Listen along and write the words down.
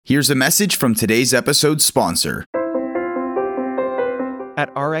Here's a message from today's episode's sponsor. At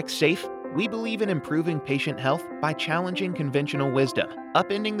RxSafe, we believe in improving patient health by challenging conventional wisdom,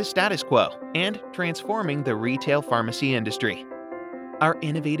 upending the status quo, and transforming the retail pharmacy industry. Our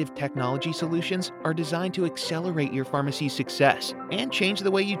innovative technology solutions are designed to accelerate your pharmacy's success and change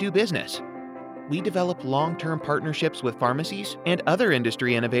the way you do business. We develop long-term partnerships with pharmacies and other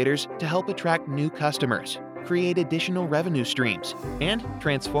industry innovators to help attract new customers, create additional revenue streams, and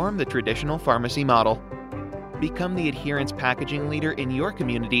transform the traditional pharmacy model. Become the adherence packaging leader in your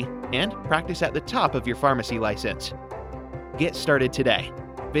community and practice at the top of your pharmacy license. Get started today.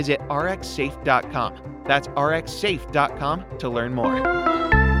 Visit rxsafe.com. That's rxsafe.com to learn more.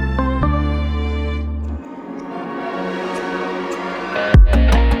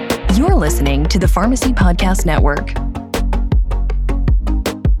 You're listening to the Pharmacy Podcast Network.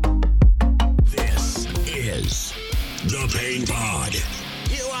 This is the Pain Pod.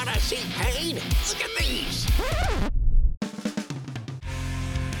 You want to see pain? Look at these.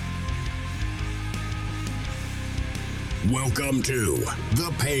 Welcome to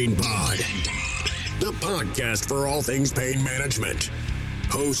the Pain Pod, the podcast for all things pain management.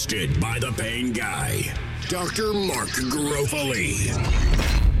 Hosted by the Pain Guy, Dr. Mark Garofoli.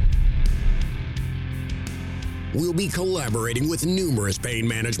 We'll be collaborating with numerous pain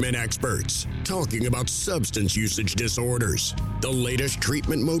management experts, talking about substance usage disorders, the latest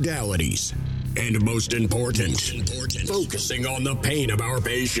treatment modalities, and most important, focusing on the pain of our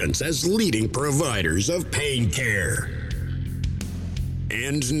patients as leading providers of pain care.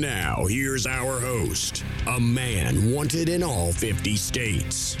 And now, here's our host, a man wanted in all 50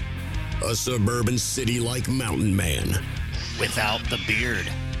 states, a suburban city-like mountain man. Without the beard.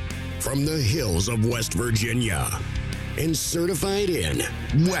 From the hills of West Virginia, and certified in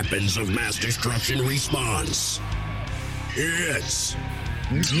weapons of mass destruction response. It's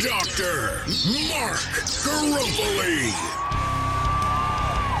Dr. Mark Garofoli.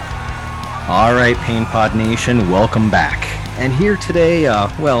 All right, Pain Pod Nation, welcome back. And here today,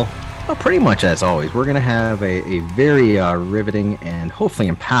 pretty much as always, we're going to have a very riveting and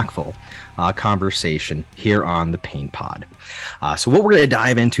hopefully impactful conversation here on the Pain Pod. So what we're going to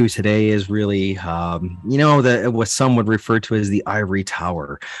dive into today is really, what some would refer to as the ivory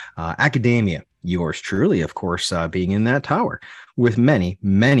tower, academia. Yours truly, of course, being in that tower with many,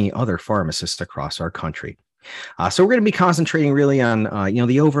 many other pharmacists across our country. So we're going to be concentrating really on,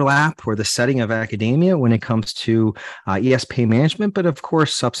 the overlap or the setting of academia when it comes to, pain management, but of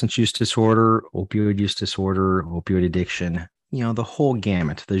course, substance use disorder, opioid use disorder, opioid addiction, the whole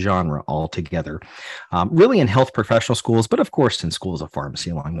gamut, the genre altogether, really in health professional schools, but of course in schools of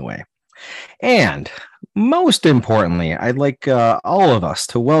pharmacy along the way. And most importantly, I'd like all of us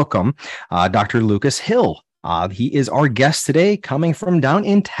to welcome Dr. Lucas Hill. He is our guest today coming from down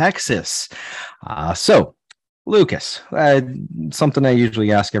in Texas. So Lucas, something I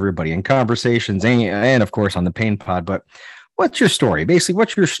usually ask everybody in conversations and of course on the Pain Pod, but what's your story? Basically,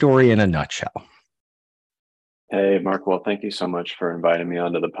 what's your story in a nutshell? Hey, Mark. Well, thank you so much for inviting me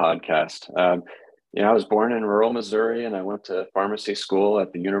onto the podcast. I was born in rural Missouri and I went to pharmacy school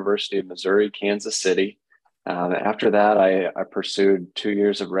at the University of Missouri, Kansas City. After that, I pursued 2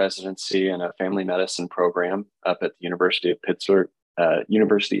 years of residency in a family medicine program up at the University of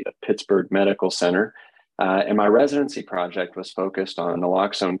Pittsburgh Medical Center. And my residency project was focused on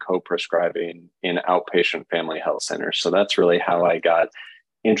naloxone co-prescribing in outpatient family health centers. So that's really how I got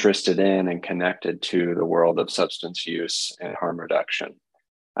interested in and connected to the world of substance use and harm reduction.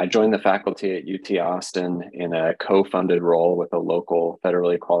 I joined the faculty at UT Austin in a co-funded role with a local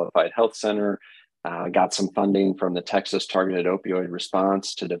federally qualified health center. Got some funding from the Texas Targeted Opioid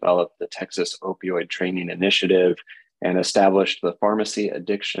Response to develop the Texas Opioid Training Initiative and established the Pharmacy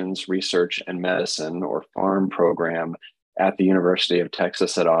Addictions Research and Medicine, or PHARM program at the University of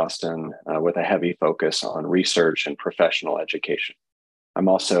Texas at Austin with a heavy focus on research and professional education. I'm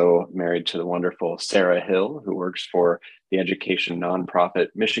also married to the wonderful Sarah Hill, who works for the education nonprofit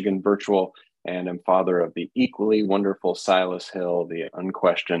Michigan Virtual, and am father of the equally wonderful Silas Hill, the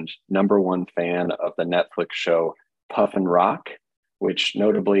unquestioned #1 fan of the Netflix show Puff and Rock, which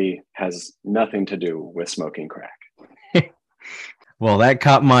notably has nothing to do with smoking crack. Well, that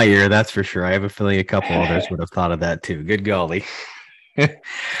caught my ear, that's for sure. I have a feeling a couple others would have thought of that too. Good golly.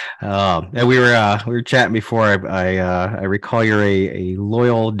 And we were chatting before. I recall you're a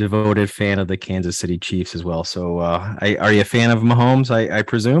loyal, devoted fan of the Kansas City Chiefs as well. So, are you a fan of Mahomes? I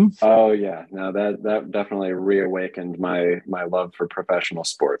presume. Oh yeah, no, that definitely reawakened my love for professional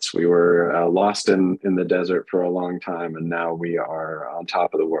sports. We were lost in the desert for a long time, and now we are on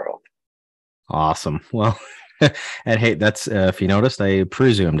top of the world. Awesome. Well, And hey, that's if you noticed, I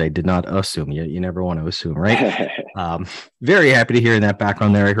presumed, I did not assume. You never want to assume, right? Very happy to hear in that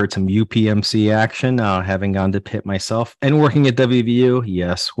background there. I heard some UPMC action, having gone to Pitt myself and working at WVU.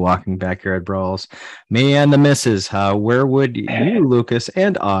 Yes, walking backyard brawls. Me and the missus. Where would you, Lucas,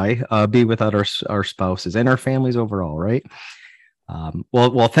 and I be without our spouses and our families overall, right?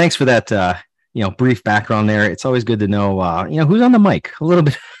 Well, thanks for that. Brief background there. It's always good to know, who's on the mic. A little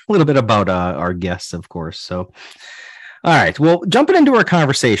bit about our guests, of course. So, all right. Well, jumping into our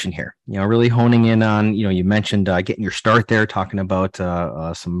conversation here, really honing in on, you mentioned getting your start there, talking about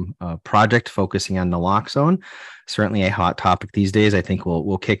some project focusing on naloxone. Certainly a hot topic these days. I think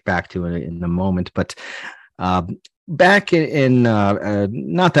we'll kick back to it in a moment, but back in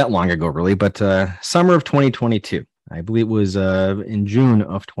not that long ago, really, but summer of 2022. I believe it was in June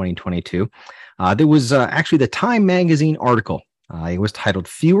of 2022. There was actually the Time magazine article. It was titled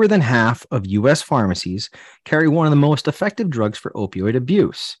 "Fewer Than Half of U.S. Pharmacies Carry One of the Most Effective Drugs for Opioid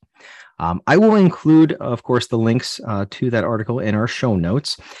Abuse." I will include, of course, the links to that article in our show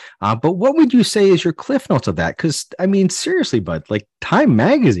notes. But what would you say is your cliff notes of that? Because, I mean, seriously, bud, like Time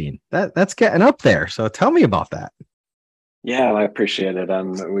magazine, that's getting up there. So tell me about that. Yeah, I appreciate it.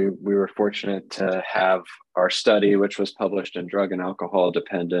 We were fortunate to have our study, which was published in Drug and Alcohol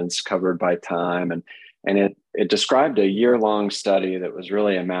Dependence, covered by Time, and it described a year-long study that was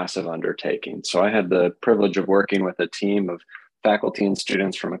really a massive undertaking. So I had the privilege of working with a team of faculty and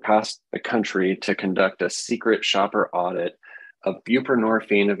students from across the country to conduct a secret shopper audit of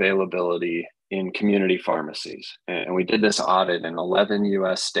buprenorphine availability in community pharmacies. And we did this audit in 11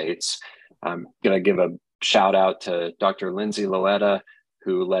 U.S. states. I'm going to give a shout out to Dr. Lindsay Loetta,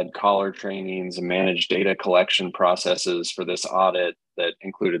 who led caller trainings and managed data collection processes for this audit that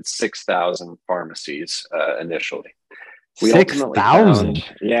included 6,000 pharmacies initially. 6,000?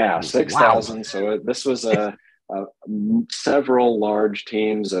 Yeah, 6,000. Wow. So this was several large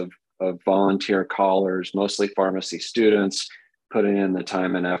teams of volunteer callers, mostly pharmacy students, putting in the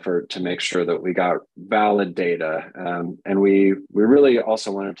time and effort to make sure that we got valid data. And we really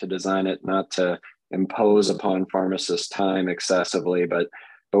also wanted to design it not to impose upon pharmacists' time excessively, but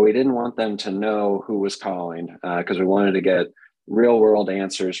we didn't want them to know who was calling because we wanted to get real world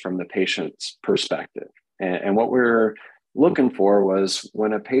answers from the patient's perspective. And what we're looking for was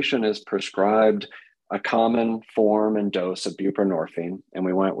when a patient is prescribed a common form and dose of buprenorphine, and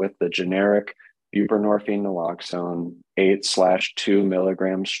we went with the generic buprenorphine naloxone 8/2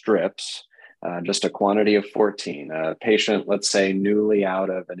 milligram strips, just a quantity of 14. A patient, let's say, newly out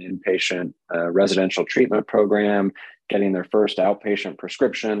of an inpatient residential treatment program, getting their first outpatient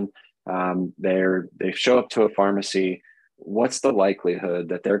prescription, they show up to a pharmacy. What's the likelihood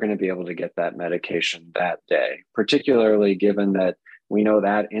that they're going to be able to get that medication that day, particularly given that we know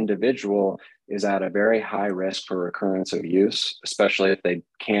that individual is at a very high risk for recurrence of use, especially if they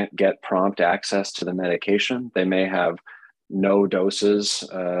can't get prompt access to the medication. They may have no doses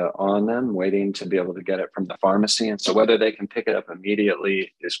on them, waiting to be able to get it from the pharmacy. And so whether they can pick it up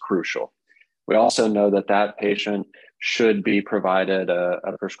immediately is crucial. We also know that patient should be provided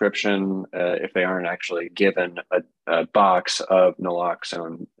a prescription if they aren't actually given a box of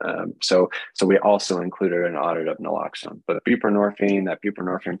naloxone. So we also included an audit of naloxone. But that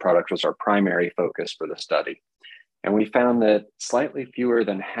buprenorphine product was our primary focus for the study. And we found that slightly fewer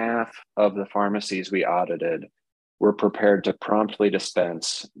than half of the pharmacies we audited were prepared to promptly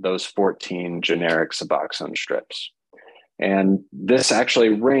dispense those 14 generic Suboxone strips. And this actually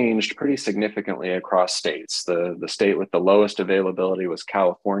ranged pretty significantly across states. The state with the lowest availability was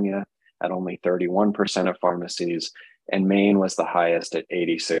California at only 31% of pharmacies, and Maine was the highest at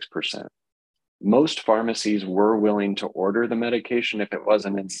 86%. Most pharmacies were willing to order the medication if it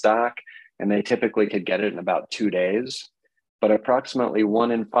wasn't in stock, and they typically could get it in about 2 days. But approximately 1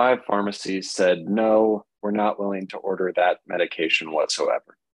 in 5 pharmacies said, no, we're not willing to order that medication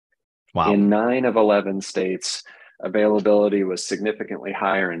whatsoever. Wow. In 9 of 11 states, availability was significantly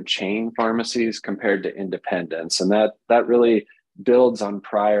higher in chain pharmacies compared to independents. And that really builds on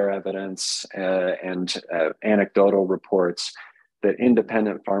prior evidence and anecdotal reports that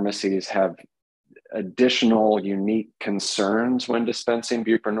independent pharmacies have additional unique concerns when dispensing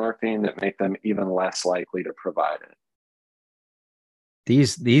buprenorphine that make them even less likely to provide it.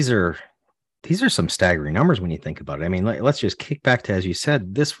 These are some staggering numbers when you think about it. I mean, let's just kick back to, as you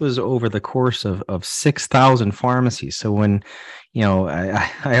said, this was over the course of 6,000 pharmacies. So when,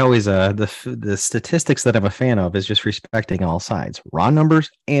 I always, the statistics that I'm a fan of is just respecting all sides, raw numbers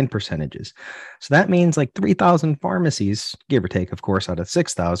and percentages. So that means like 3,000 pharmacies, give or take, of course, out of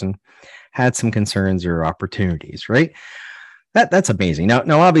 6,000, had some concerns or opportunities, right? That's amazing.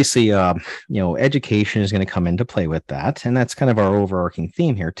 Now, obviously, education is going to come into play with that, and that's kind of our overarching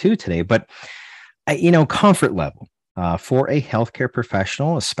theme here too today. But comfort level for a healthcare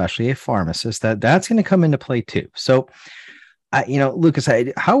professional, especially a pharmacist, that's going to come into play too. So, Lucas,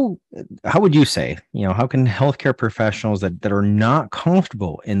 how would you say, how can healthcare professionals that are not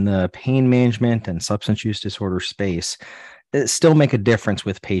comfortable in the pain management and substance use disorder space still make a difference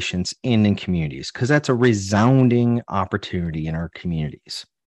with patients in communities? Because that's a resounding opportunity in our communities.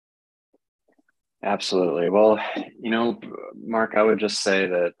 Absolutely. Well, Mark, I would just say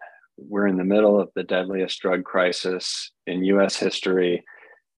that we're in the middle of the deadliest drug crisis in U.S. history.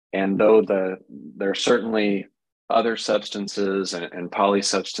 And though there are certainly other substances and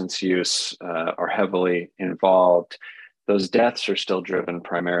polysubstance use are heavily involved, those deaths are still driven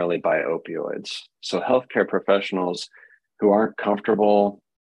primarily by opioids. So healthcare professionals who aren't comfortable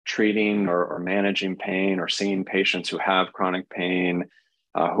treating or managing pain or seeing patients who have chronic pain,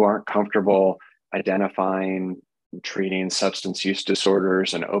 who aren't comfortable identifying, treating substance use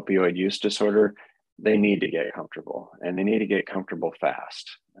disorders and opioid use disorder, they need to get comfortable, and they need to get comfortable fast,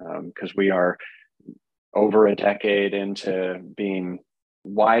 because we are over a decade into being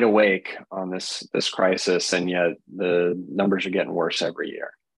wide awake on this crisis, and yet the numbers are getting worse every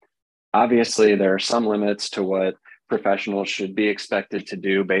year. Obviously, there are some limits to what professionals should be expected to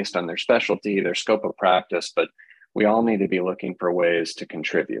do based on their specialty, their scope of practice, but we all need to be looking for ways to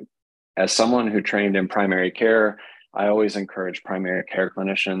contribute. As someone who trained in primary care, I always encourage primary care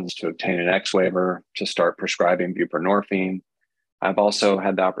clinicians to obtain an X waiver to start prescribing buprenorphine. I've also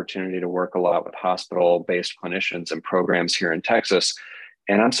had the opportunity to work a lot with hospital-based clinicians and programs here in Texas,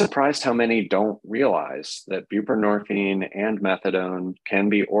 and I'm surprised how many don't realize that buprenorphine and methadone can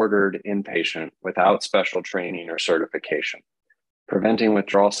be ordered inpatient without special training or certification. Preventing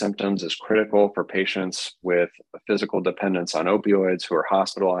withdrawal symptoms is critical for patients with physical dependence on opioids who are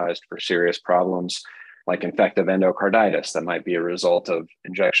hospitalized for serious problems like infective endocarditis that might be a result of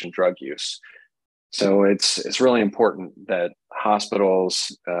injection drug use. So it's really important that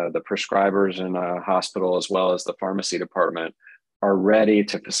hospitals, the prescribers in a hospital, as well as the pharmacy department, are ready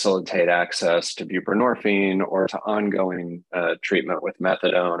to facilitate access to buprenorphine or to ongoing treatment with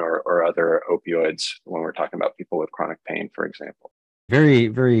methadone or other opioids when we're talking about people with chronic pain, for example. Very,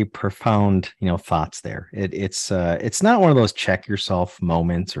 very profound, thoughts there. It's not one of those check yourself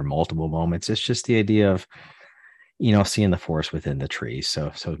moments or multiple moments. It's just the idea of, seeing the forest within the trees.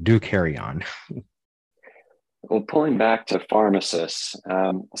 So do carry on. Well, pulling back to pharmacists,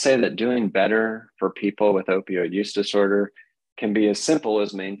 I'll say that doing better for people with opioid use disorder can be as simple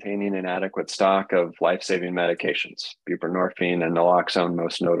as maintaining an adequate stock of life-saving medications, buprenorphine and naloxone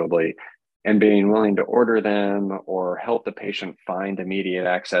most notably, and being willing to order them or help the patient find immediate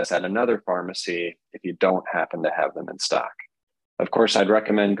access at another pharmacy if you don't happen to have them in stock. Of course, I'd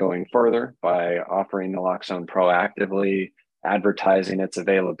recommend going further by offering naloxone proactively, advertising its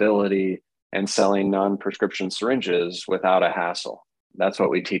availability, and selling non-prescription syringes without a hassle. That's what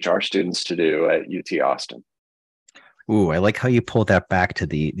we teach our students to do at UT Austin. Ooh, I like how you pull that back to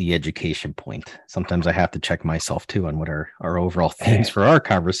the education point. Sometimes I have to check myself too on what our overall themes for our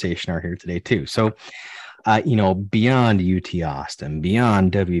conversation are here today too. So, beyond UT Austin,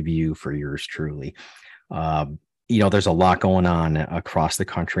 beyond WVU for yours truly, there's a lot going on across the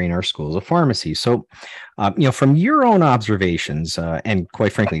country in our schools of pharmacy. So, from your own observations and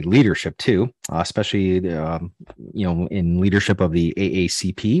quite frankly, leadership too, especially, in leadership of the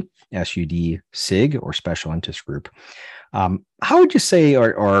AACP, SUD, SIG, or Special Interest Group, how would you say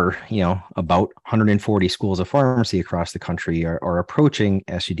are about 140 schools of pharmacy across the country are approaching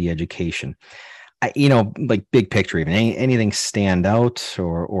SUD education? Like big picture, even anything stand out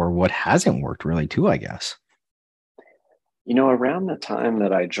or what hasn't worked really too, I guess. Around the time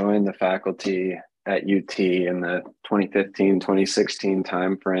that I joined the faculty at UT in the 2015-2016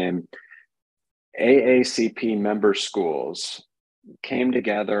 timeframe, AACP member schools came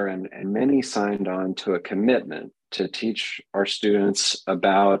together and many signed on to a commitment to teach our students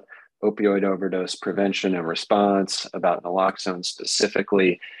about opioid overdose prevention and response, about naloxone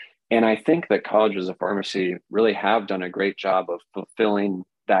specifically. And I think that colleges of pharmacy really have done a great job of fulfilling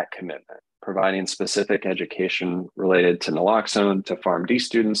that commitment, providing specific education related to naloxone to PharmD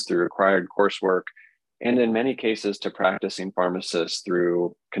students through required coursework, and in many cases to practicing pharmacists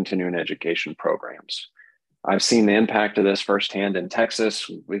through continuing education programs. I've seen the impact of this firsthand in Texas.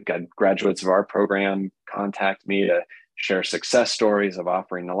 We've got graduates of our program contact me to share success stories of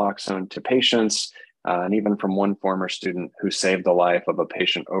offering naloxone to patients, and even from one former student who saved the life of a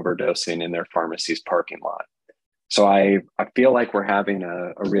patient overdosing in their pharmacy's parking lot. So I feel like we're having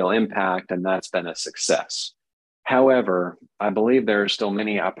a real impact, and that's been a success. However, I believe there are still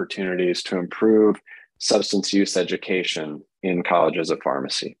many opportunities to improve substance use education in colleges of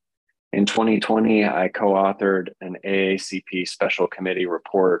pharmacy. In 2020, I co-authored an AACP special committee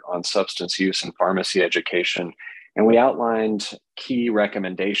report on substance use in pharmacy education, and we outlined key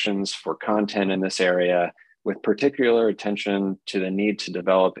recommendations for content in this area, with particular attention to the need to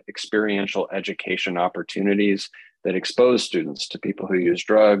develop experiential education opportunities that expose students to people who use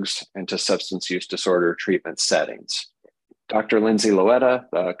drugs and to substance use disorder treatment settings. Dr. Lindsay Loetta,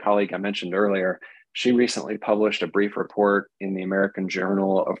 the colleague I mentioned earlier, she recently published a brief report in the American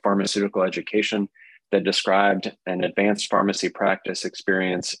Journal of Pharmaceutical Education that described an advanced pharmacy practice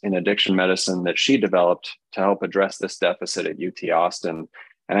experience in addiction medicine that she developed to help address this deficit at UT Austin.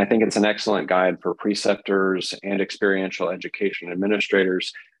 And I think it's an excellent guide for preceptors and experiential education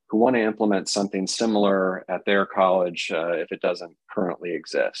administrators who want to implement something similar at their college if it doesn't currently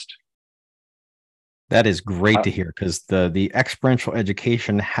exist. That is great to hear, because the experiential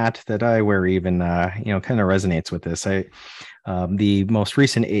education hat that I wear even kind of resonates with this. The most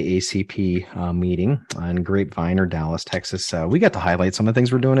recent AACP meeting in Grapevine or Dallas, Texas, we got to highlight some of the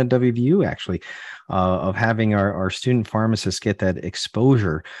things we're doing at WVU, actually, of having our student pharmacists get that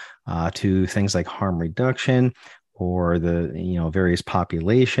exposure to things like harm reduction, or the various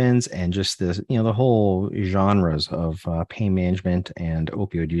populations, and just the whole genres of pain management and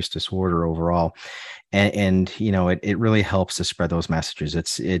opioid use disorder overall. And it really helps to spread those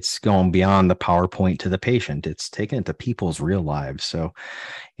messages. It's going beyond the PowerPoint to the patient. It's taking it to people's real lives. So,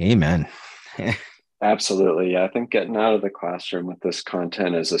 amen. Absolutely. Yeah, I think getting out of the classroom with this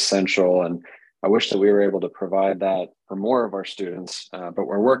content is essential. And I wish that we were able to provide that for more of our students, but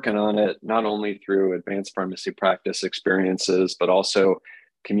we're working on it not only through advanced pharmacy practice experiences, but also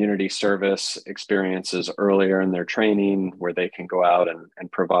community service experiences earlier in their training, where they can go out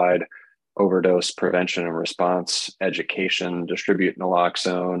and provide overdose prevention and response education, distribute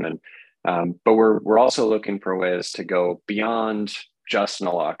naloxone. But we're also looking for ways to go beyond just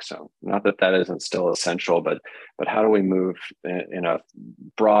naloxone. Not that that isn't still essential, but how do we move in a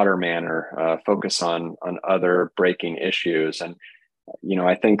broader manner, focus on other breaking issues? And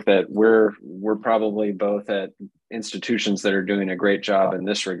I think that we're probably both at institutions that are doing a great job in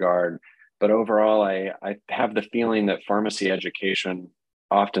this regard. But overall, I have the feeling that pharmacy education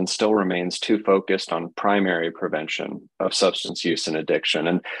often still remains too focused on primary prevention of substance use and addiction.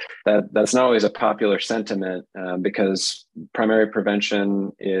 And that's not always a popular sentiment, because primary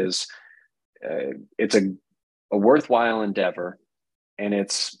prevention is it's a worthwhile endeavor, and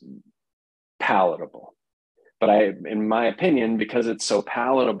it's palatable. But in my opinion, because it's so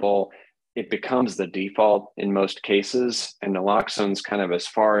palatable, it becomes the default in most cases, and naloxone's kind of as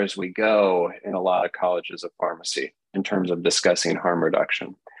far as we go in a lot of colleges of pharmacy in terms of discussing harm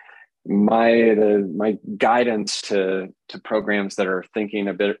reduction. My guidance to programs that are thinking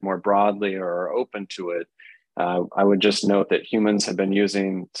a bit more broadly or are open to it, I would just note that humans have been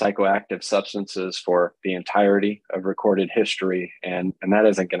using psychoactive substances for the entirety of recorded history, and that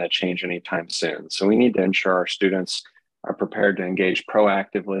isn't going to change anytime soon. So we need to ensure our students are prepared to engage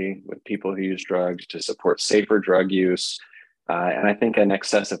proactively with people who use drugs to support safer drug use. And I think an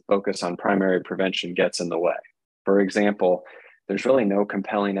excessive focus on primary prevention gets in the way. For example, there's really no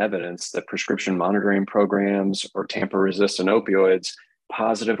compelling evidence that prescription monitoring programs or tamper-resistant opioids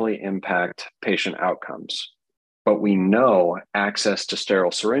positively impact patient outcomes. But we know access to sterile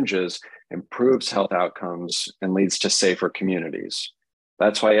syringes improves health outcomes and leads to safer communities.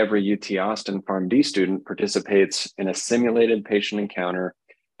 That's why every UT Austin PharmD student participates in a simulated patient encounter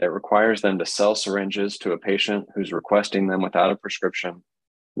that requires them to sell syringes to a patient who's requesting them without a prescription,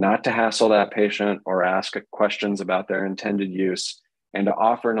 not to hassle that patient or ask questions about their intended use, and to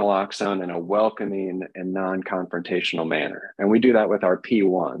offer naloxone in a welcoming and non-confrontational manner. And we do that with our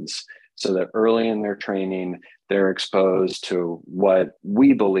P1s, so that early in their training, they're exposed to what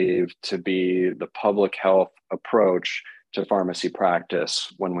we believe to be the public health approach to pharmacy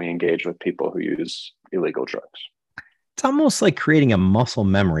practice when we engage with people who use illegal drugs. It's almost like creating a muscle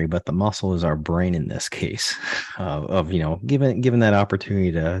memory, but the muscle is our brain in this case, given that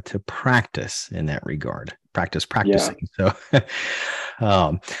opportunity to practice in that regard, practicing. Yeah.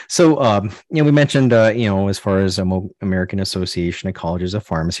 We mentioned, as far as American Association of Colleges of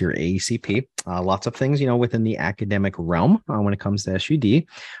Pharmacy, or AACP, lots of things, within the academic realm when it comes to SUD,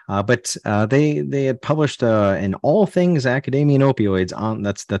 but they had published an all things academia and opioids on,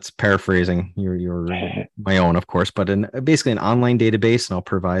 that's paraphrasing your my own, of course, but basically an online database, and I'll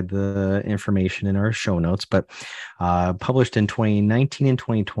provide the information in our show notes, but published in 2019 and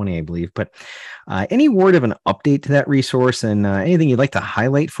 2020, I believe. But any word of an update to that resource, and anything you'd like to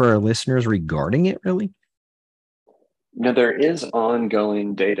highlight for our listeners regarding it, really? There is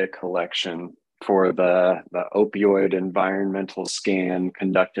ongoing data collection for the opioid environmental scan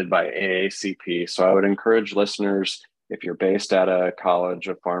conducted by AACP. So I would encourage listeners, if you're based at a college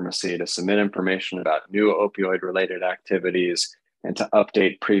of pharmacy, to submit information about new opioid-related activities and to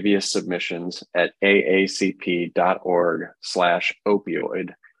update previous submissions at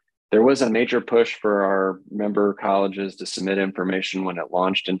aacp.org/opioid. There was a major push for our member colleges to submit information when it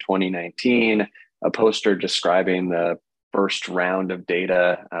launched in 2019. A poster describing the first round of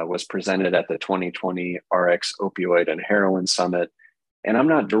data was presented at the 2020 RX Opioid and Heroin Summit. And I'm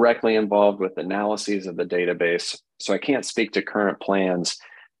not directly involved with analyses of the database, so I can't speak to current plans,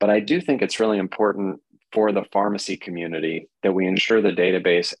 but I do think it's really important for the pharmacy community that we ensure the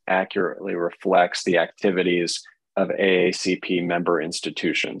database accurately reflects the activities of AACP member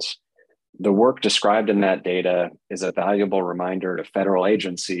institutions. The work described in that data is a valuable reminder to federal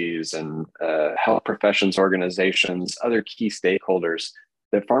agencies and health professions organizations, other key stakeholders,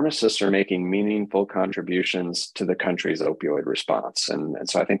 that pharmacists are making meaningful contributions to the country's opioid response. And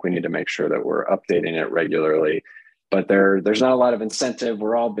so I think we need to make sure that we're updating it regularly. But there's not a lot of incentive.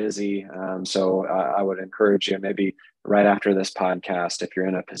 We're all busy. So I would encourage you, maybe right after this podcast, if you're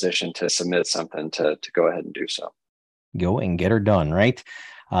in a position to submit something, to go ahead and do so. Go and get her done, right?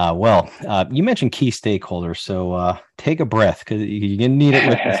 You mentioned key stakeholders, so take a breath because you're going to need it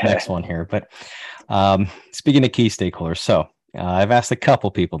with this next one here. But speaking of key stakeholders, so I've asked a couple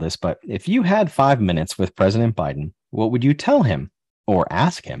people this, but if you had 5 minutes with President Biden, what would you tell him or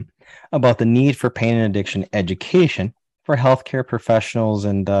ask him about the need for pain and addiction education for healthcare professionals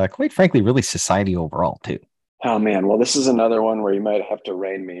and, quite frankly, really society overall, too? Oh, man. Well, this is another one where you might have to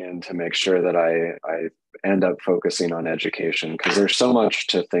rein me in to make sure that I end up focusing on education, because there's so much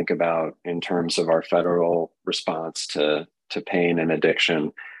to think about in terms of our federal response to pain and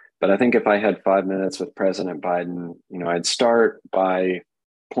addiction. But I think if I had 5 minutes with President Biden, I'd start by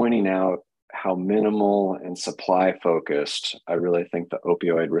pointing out how minimal and supply focused I really think the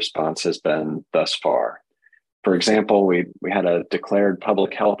opioid response has been thus far. For example, we had a declared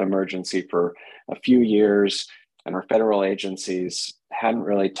public health emergency for a few years, and our federal agencies hadn't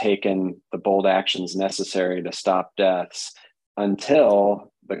really taken the bold actions necessary to stop deaths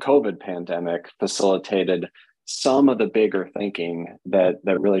until the COVID pandemic facilitated some of the bigger thinking that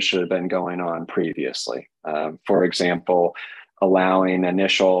really should have been going on previously. For example, allowing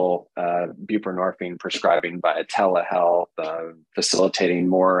initial buprenorphine prescribing via telehealth, facilitating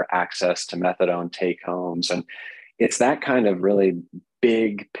more access to methadone take-homes. And it's that kind of really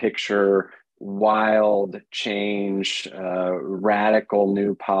big picture, wild change, radical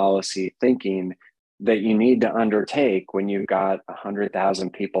new policy thinking that you need to undertake when you've got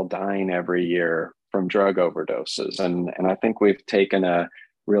 100,000 people dying every year from drug overdoses. And I think we've taken a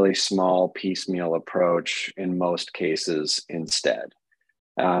really small piecemeal approach in most cases instead.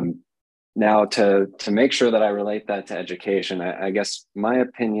 Now, to make sure that I relate that to education, I guess my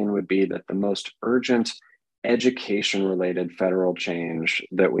opinion would be that the most urgent education-related federal change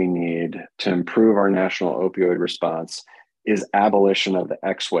that we need to improve our national opioid response is abolition of the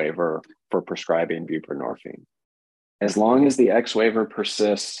X waiver for prescribing buprenorphine. As long as the X waiver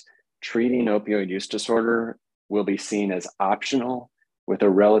persists, treating opioid use disorder will be seen as optional with a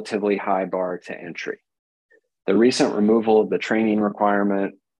relatively high bar to entry. The recent removal of the training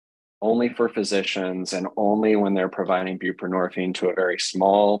requirement only for physicians and only when they're providing buprenorphine to a very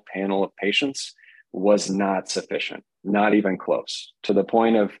small panel of patients was not sufficient, not even close, to the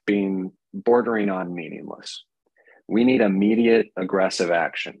point of being bordering on meaningless. We need immediate aggressive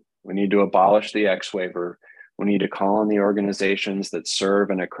action. We need to abolish the X waiver. We need to call on the organizations that serve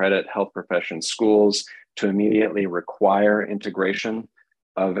and accredit health profession schools to immediately require integration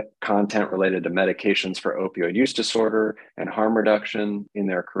of content related to medications for opioid use disorder and harm reduction in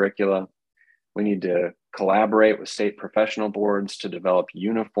their curricula. We need to collaborate with state professional boards to develop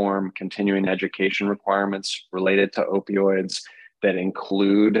uniform continuing education requirements related to opioids that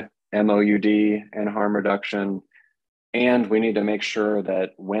include MOUD and harm reduction. And we need to make sure that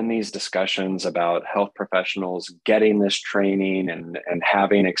when these discussions about health professionals getting this training and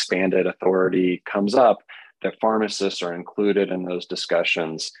having expanded authority comes up, that pharmacists are included in those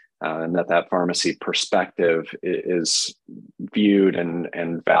discussions, and that pharmacy perspective is viewed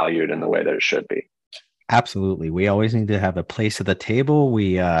and valued in the way that it should be. Absolutely. We always need to have a place at the table.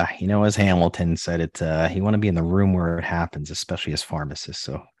 We, as Hamilton said, you want to be in the room where it happens, especially as pharmacists.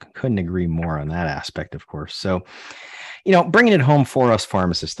 So couldn't agree more on that aspect, of course. So, bringing it home for us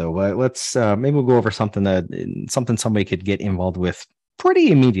pharmacists, though, let's maybe we'll go over something somebody could get involved with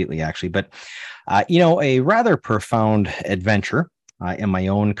pretty immediately, actually. But, a rather profound adventure in my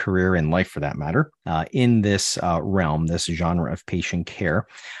own career and life, for that matter, in this realm, this genre of patient care,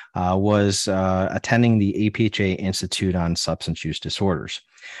 was attending the APHA Institute on Substance Use Disorders.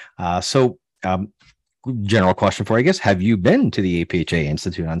 General question for you, I guess, have you been to the APHA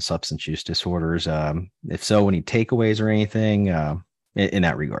Institute on Substance Use Disorders? If so, any takeaways or anything in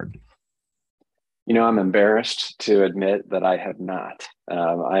that regard? I'm embarrassed to admit that I have not.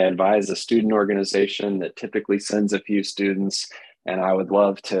 I advise a student organization that typically sends a few students, and I would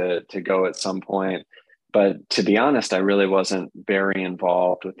love to go at some point. But to be honest, I really wasn't very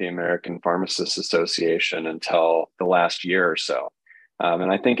involved with the American Pharmacists Association until the last year or so.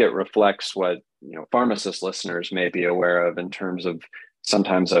 And I think it reflects what pharmacist listeners may be aware of in terms of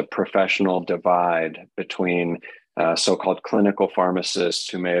sometimes a professional divide between so-called clinical pharmacists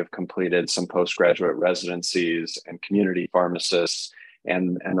who may have completed some postgraduate residencies and community pharmacists,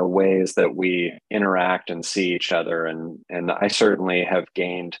 and the ways that we interact and see each other. And I certainly have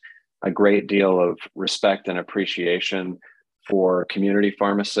gained a great deal of respect and appreciation for community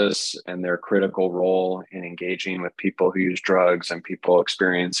pharmacists and their critical role in engaging with people who use drugs and people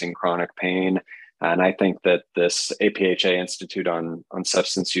experiencing chronic pain. And I think that this APHA Institute on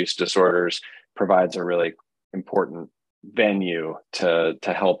Substance Use Disorders provides a really important venue to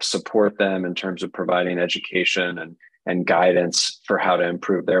help support them in terms of providing education and guidance for how to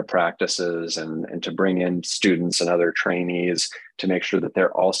improve their practices, and to bring in students and other trainees to make sure that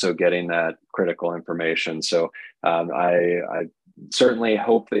they're also getting that critical information. So I certainly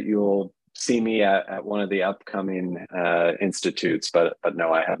hope that you'll see me at one of the upcoming institutes, but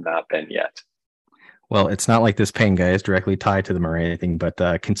no, I have not been yet. Well, it's not like this pain guy is directly tied to them or anything, but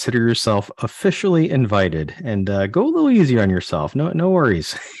consider yourself officially invited, and go a little easier on yourself. No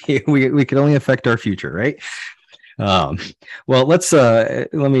worries. we can only affect our future, right? Well, let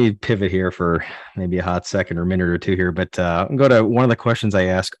me pivot here for maybe a hot second or minute or two here, but I'll go to one of the questions I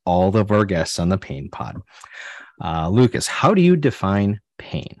ask all of our guests on the Pain Pod. Lucas, how do you define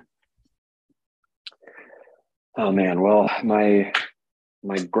pain? Oh man, well, my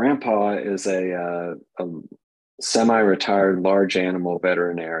grandpa is a semi-retired large animal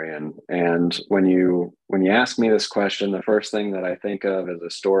veterinarian, and when you ask me this question, the first thing that I think of is a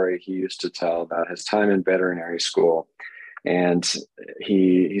story he used to tell about his time in veterinary school. And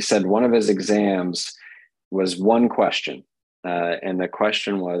he said one of his exams was one question, and the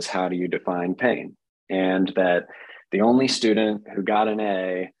question was, how do you define pain? And that the only student who got an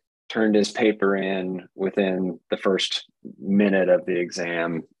A turned his paper in within the first minute of the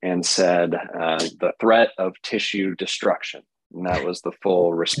exam and said, the threat of tissue destruction. And that was the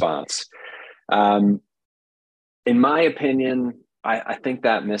full response. In my opinion, I think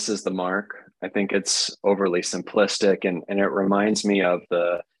that misses the mark. I think it's overly simplistic, and it reminds me of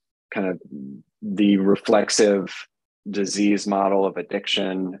the kind of the reflexive disease model of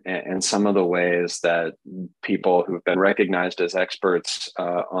addiction, and some of the ways that people who've been recognized as experts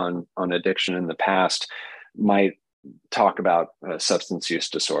on addiction in the past might talk about substance use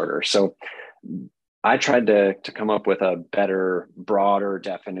disorder. So I tried to come up with a better, broader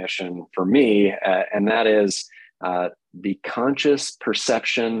definition for me, and that is the conscious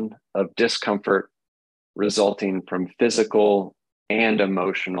perception of discomfort resulting from physical and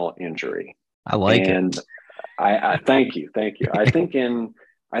emotional injury. I like it. I thank you. I think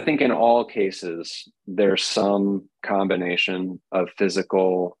in all cases, there's some combination of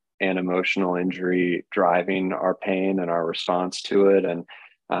physical and emotional injury driving our pain and our response to it. And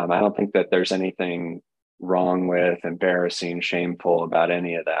I don't think that there's anything wrong with, embarrassing, shameful about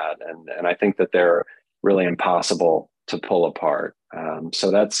any of that. And I think that they're really impossible to pull apart.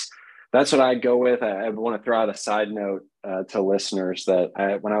 So that's what I'd go with. I want to throw out a side note to listeners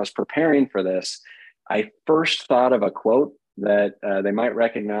that when I was preparing for this, I first thought of a quote that they might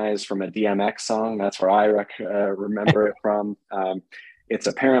recognize from a DMX song. That's where I remember it from. It's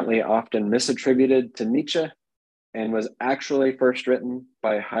apparently often misattributed to Nietzsche and was actually first written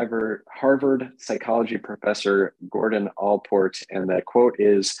by Harvard psychology professor Gordon Allport. And the quote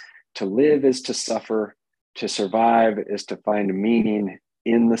is, "To live is to suffer, to survive is to find meaning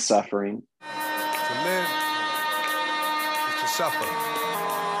in the suffering." To live is to suffer.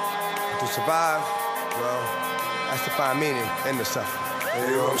 To survive, well, that's to find meaning in the suffering.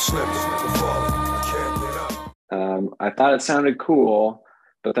 Hey, yo, I'm slipping, I'm falling, I can't get up. I thought it sounded cool,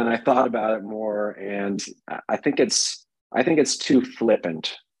 but then I thought about it more, and I think it's too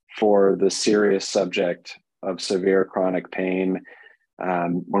flippant for the serious subject of severe chronic pain.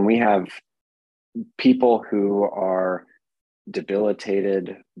 When we have people who are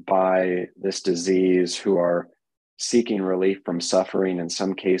debilitated by this disease, who are seeking relief from suffering, in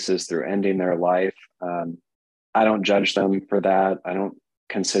some cases through ending their life, I don't judge them for that. I don't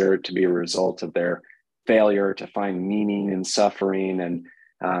consider it to be a result of their failure to find meaning in suffering. And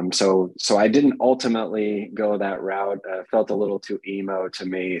so I didn't ultimately go that route. Felt a little too emo to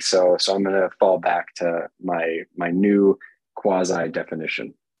me. So I'm going to fall back to my new quasi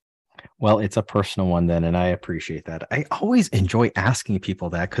definition. Well, it's a personal one then, and I appreciate that. I always enjoy asking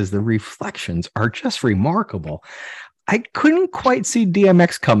people that because the reflections are just remarkable. I couldn't quite see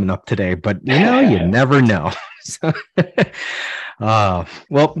DMX coming up today, but you never know. So,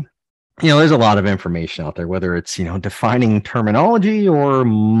 well, there's a lot of information out there, whether it's, defining terminology or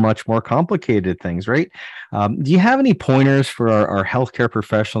much more complicated things, right? Do you have any pointers for our healthcare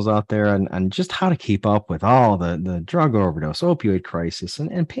professionals out there and just how to keep up with all the drug overdose, opioid crisis,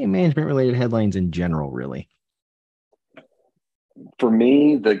 and pain management related headlines in general, really? For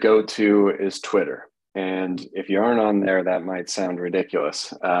me, the go-to is Twitter. And if you aren't on there, that might sound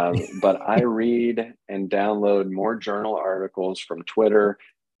ridiculous. But I read and download more journal articles from Twitter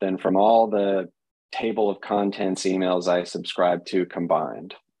than from all the table of contents emails I subscribe to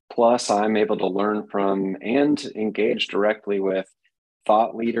combined. Plus, I'm able to learn from and engage directly with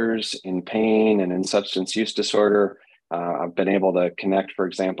thought leaders in pain and in substance use disorder. I've been able to connect, for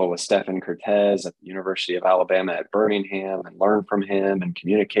example, with Stephan Cortez at the University of Alabama at Birmingham and learn from him and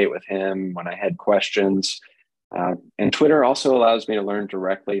communicate with him when I had questions. And Twitter also allows me to learn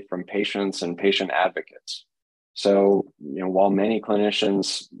directly from patients and patient advocates. So, while many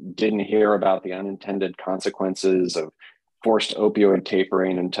clinicians didn't hear about the unintended consequences of forced opioid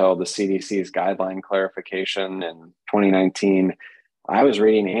tapering until the CDC's guideline clarification in 2019, I was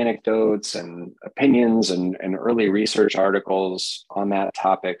reading anecdotes and opinions and early research articles on that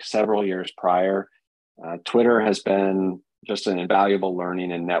topic several years prior. Twitter has been just an invaluable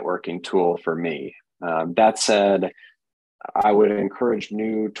learning and networking tool for me. That said, I would encourage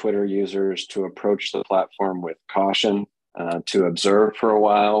new Twitter users to approach the platform with caution, to observe for a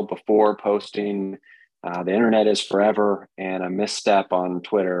while before posting. The internet is forever, and a misstep on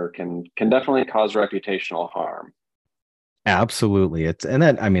Twitter can definitely cause reputational harm. Absolutely.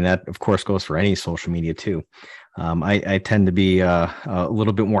 That of course goes for any social media too. I tend to be a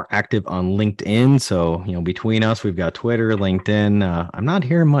little bit more active on LinkedIn. So, between us, we've got Twitter, LinkedIn. I'm not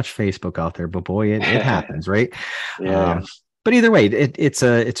hearing much Facebook out there, but boy, it happens, right? Yeah. But either way, it's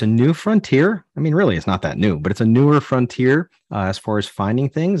a new frontier. I mean, really, it's not that new, but it's a newer frontier as far as finding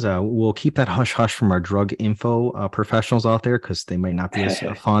things. We'll keep that hush hush from our drug info professionals out there because they might not be as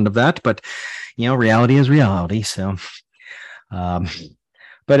fond of that. But reality is reality. So.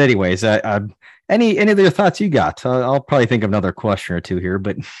 But anyways, any other thoughts you got? I'll probably think of another question or two here,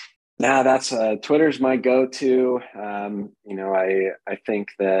 but that's Twitter's my go-to. I think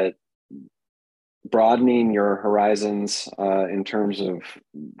that broadening your horizons in terms of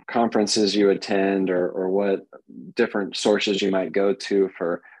conferences you attend or what different sources you might go to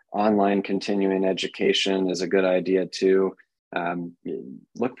for online continuing education is a good idea too.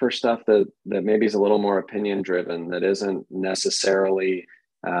 Look for stuff that maybe is a little more opinion driven, that isn't necessarily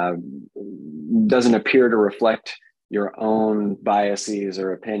doesn't appear to reflect your own biases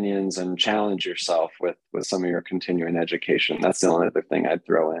or opinions, and challenge yourself with some of your continuing education. That's the only other thing I'd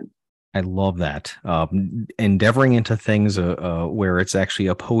throw in. I love that. Endeavoring into things where it's actually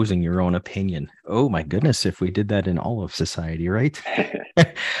opposing your own opinion. Oh my goodness, if we did that in all of society, right?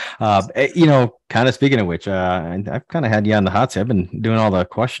 Kind of speaking of which, I've kind of had you on the hot seat. I've been doing all the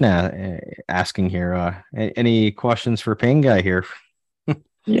question asking here. Any questions for Pain Guy here?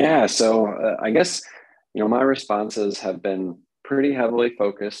 Yeah, so I guess, my responses have been pretty heavily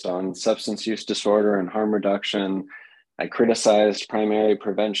focused on substance use disorder and harm reduction. I criticized primary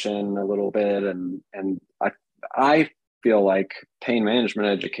prevention a little bit, and I feel like pain management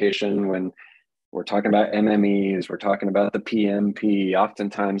education, when we're talking about MMEs, we're talking about the PMP,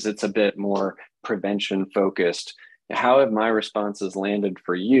 oftentimes it's a bit more prevention focused. How have my responses landed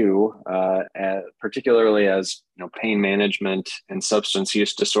for you, particularly as pain management and substance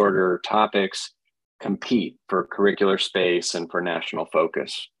use disorder topics compete for curricular space and for national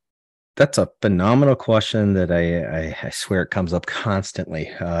focus? That's a phenomenal question that I swear it comes up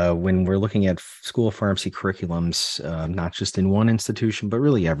constantly when we're looking at school of pharmacy curriculums, not just in one institution, but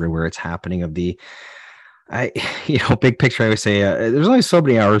really everywhere it's happening. Big picture, I would say there's only so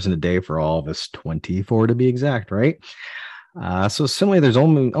many hours in a day for all of us, 24 to be exact, right? So similarly, there's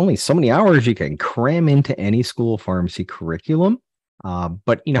only so many hours you can cram into any school of pharmacy curriculum.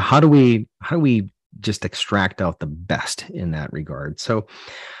 But how do we just extract out the best in that regard? So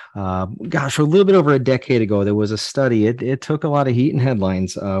Gosh, a little bit over a decade ago, there was a study. It took a lot of heat and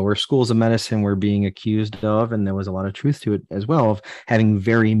headlines where schools of medicine were being accused of, and there was a lot of truth to it as well, of having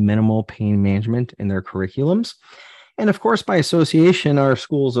very minimal pain management in their curriculums. And of course, by association, our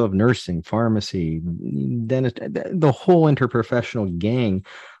schools of nursing, pharmacy, dentist, the whole interprofessional gang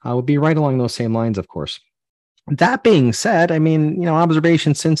would be right along those same lines, of course. That being said, I mean,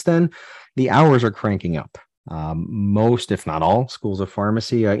 observations since then, the hours are cranking up. Most, if not all, schools of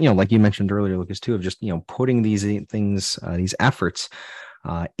pharmacy, like you mentioned earlier, Lucas, too, of just, putting these things, these efforts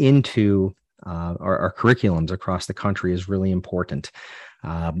into our curriculums across the country is really important.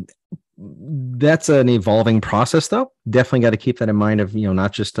 That's an evolving process, though. Definitely got to keep that in mind of,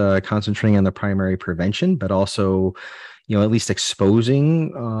 not just concentrating on the primary prevention, but also, at least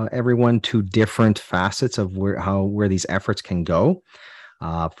exposing everyone to different facets of where these efforts can go.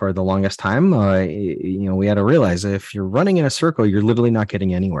 For the longest time, we had to realize that if you're running in a circle, you're literally not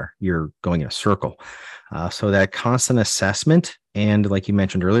getting anywhere. You're going in a circle. So that constant assessment, and like you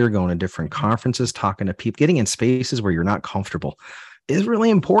mentioned earlier, going to different conferences, talking to people, getting in spaces where you're not comfortable, is really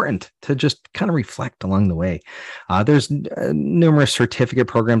important to just kind of reflect along the way. There's numerous certificate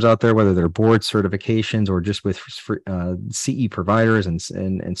programs out there, whether they're board certifications or just with CE providers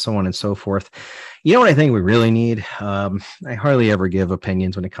and so on and so forth. You know what I think we really need? I hardly ever give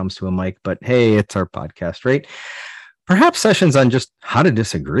opinions when it comes to a mic, but hey, it's our podcast, right? Perhaps sessions on just how to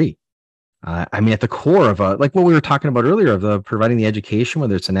disagree. At the core of like what we were talking about earlier of providing the education,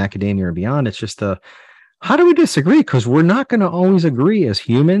 whether it's in academia or beyond, it's just how do we disagree? Because we're not going to always agree as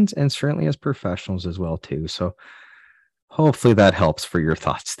humans and certainly as professionals as well, too. So hopefully that helps for your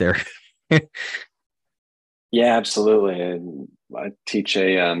thoughts there. Yeah, absolutely. I teach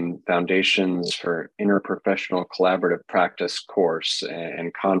a Foundations for Interprofessional Collaborative Practice course,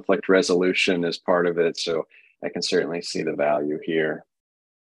 and conflict resolution is part of it. So I can certainly see the value here.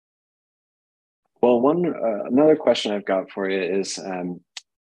 Well, another question I've got for you is,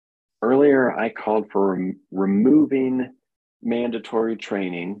 earlier, I called for removing mandatory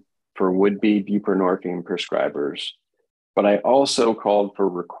training for would-be buprenorphine prescribers, but I also called for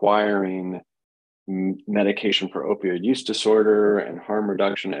requiring medication for opioid use disorder and harm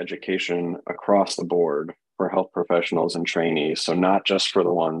reduction education across the board for health professionals and trainees. So not just for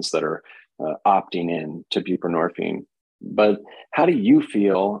the ones that are opting in to buprenorphine. But how do you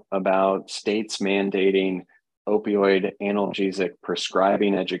feel about states mandating opioid analgesic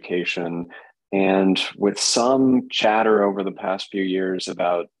prescribing education, and with some chatter over the past few years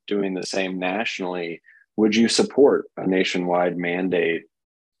about doing the same nationally, would you support a nationwide mandate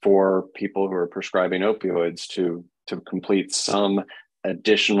for people who are prescribing opioids to complete some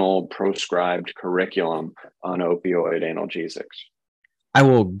additional proscribed curriculum on opioid analgesics? I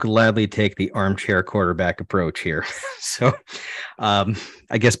will gladly take the armchair quarterback approach here. So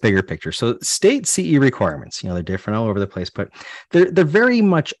I guess bigger picture. So state CE requirements, they're different all over the place, but they're very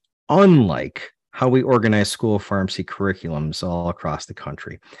much unlike how we organize school pharmacy curriculums all across the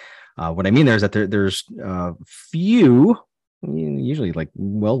country. What I mean there is that there's few, usually like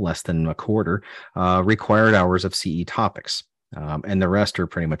less than a quarter, required hours of CE topics. And the rest are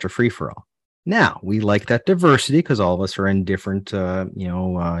pretty much a free-for-all. Now, we like that diversity because all of us are in different,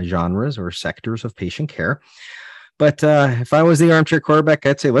 genres or sectors of patient care. But if I was the armchair quarterback,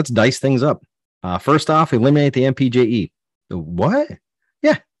 I'd say let's dice things up. First off, eliminate the MPJE. What?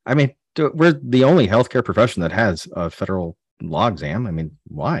 Yeah, we're the only healthcare profession that has a federal law exam.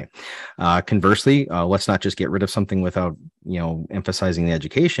 Why? Conversely, let's not just get rid of something without, emphasizing the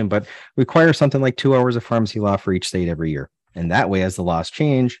education, but require something like 2 hours of pharmacy law for each state every year. And that way, as the laws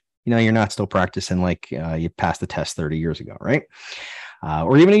change, you're not still practicing like you passed the test 30 years ago, right?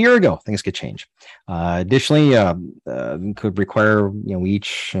 Or even a year ago, things could change. Additionally, could require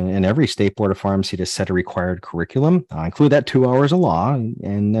each and every state board of pharmacy to set a required curriculum, include that 2 hours of law,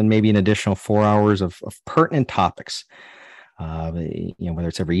 and then maybe an additional 4 hours of pertinent topics. Whether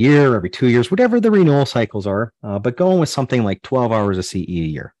it's every year, every 2 years, whatever the renewal cycles are, but going with something like 12 hours of CE a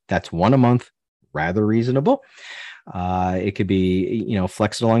year. That's one a month, rather reasonable. It could be,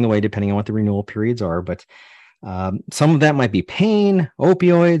 flexed along the way, depending on what the renewal periods are. But some of that might be pain,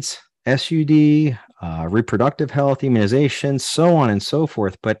 opioids, SUD, reproductive health, immunizations, so on and so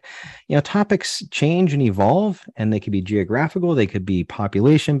forth. But, topics change and evolve, and they could be geographical, they could be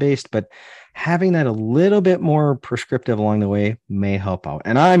population-based, but having that a little bit more prescriptive along the way may help out.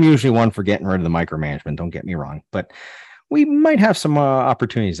 And I'm usually one for getting rid of the micromanagement, don't get me wrong, but we might have some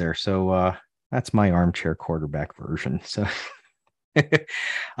opportunities there. So that's my armchair quarterback version. So here,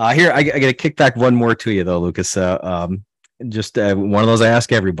 I got to kick back one more to you though, Lucas. Just one of those I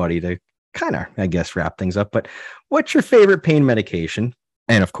ask everybody to kind of, I guess, wrap things up. But what's your favorite pain medication?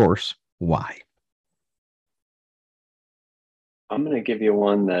 And of course, why? I'm going to give you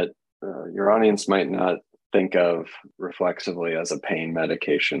one that your audience might not think of reflexively as a pain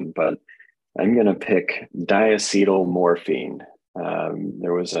medication, but I'm going to pick diacetylmorphine.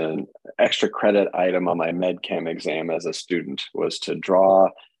 There was an extra credit item on my MedChem exam as a student was to draw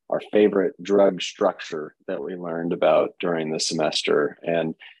our favorite drug structure that we learned about during the semester.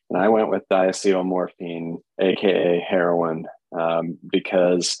 And I went with diacetylmorphine, AKA heroin,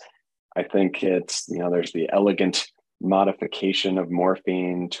 because I think it's, there's the elegant modification of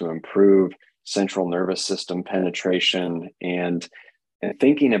morphine to improve central nervous system penetration, and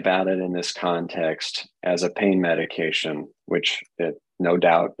thinking about it in this context as a pain medication, which no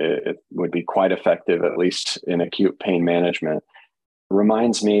doubt it would be quite effective, at least in acute pain management,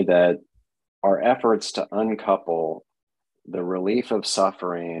 reminds me that our efforts to uncouple the relief of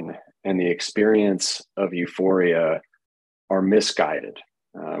suffering and the experience of euphoria are misguided.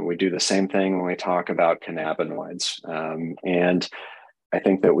 We do the same thing when we talk about cannabinoids. And I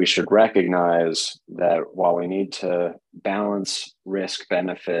think that we should recognize that while we need to balance risk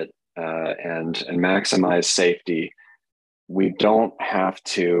benefit and maximize safety, we don't have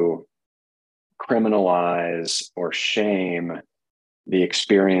to criminalize or shame the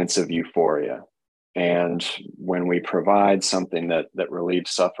experience of euphoria. And when we provide something that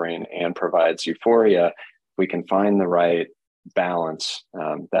relieves suffering and provides euphoria, we can find the right balance.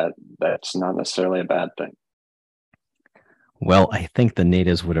 That's not necessarily a bad thing. Well, I think the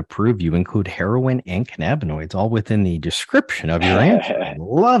natives would approve. You include heroin and cannabinoids all within the description of your answer. I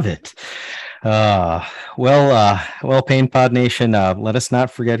love it. Well, Pain Pod Nation, let us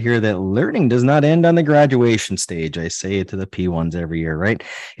not forget here that learning does not end on the graduation stage. I say it to the P1s every year, right?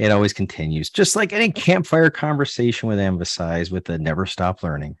 It always continues, just like any campfire conversation would emphasize with the never stop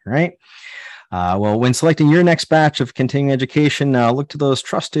learning, right? Well, when selecting your next batch of continuing education, look to those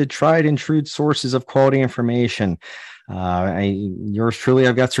trusted, tried and true sources of quality information. Yours truly,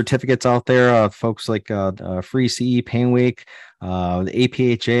 I've got certificates out there, folks like Free CE Pain Week, the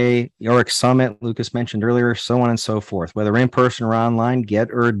APHA, Yorick Summit, Lucas mentioned earlier, so on and so forth, whether in person or online, get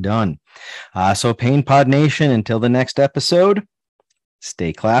her done. So Pain Pod Nation, until the next episode,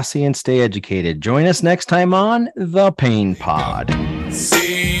 stay classy and stay educated. Join us next time on The Pain Pod.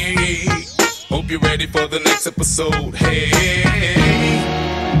 See, hope you're ready for the next episode. Hey.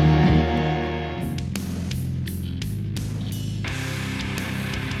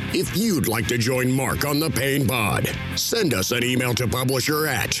 If you'd like to join Mark on the Pain Pod, send us an email to publisher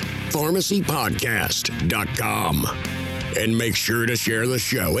at pharmacypodcast.com. And make sure to share the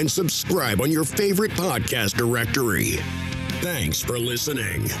show and subscribe on your favorite podcast directory. Thanks for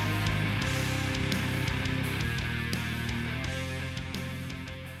listening.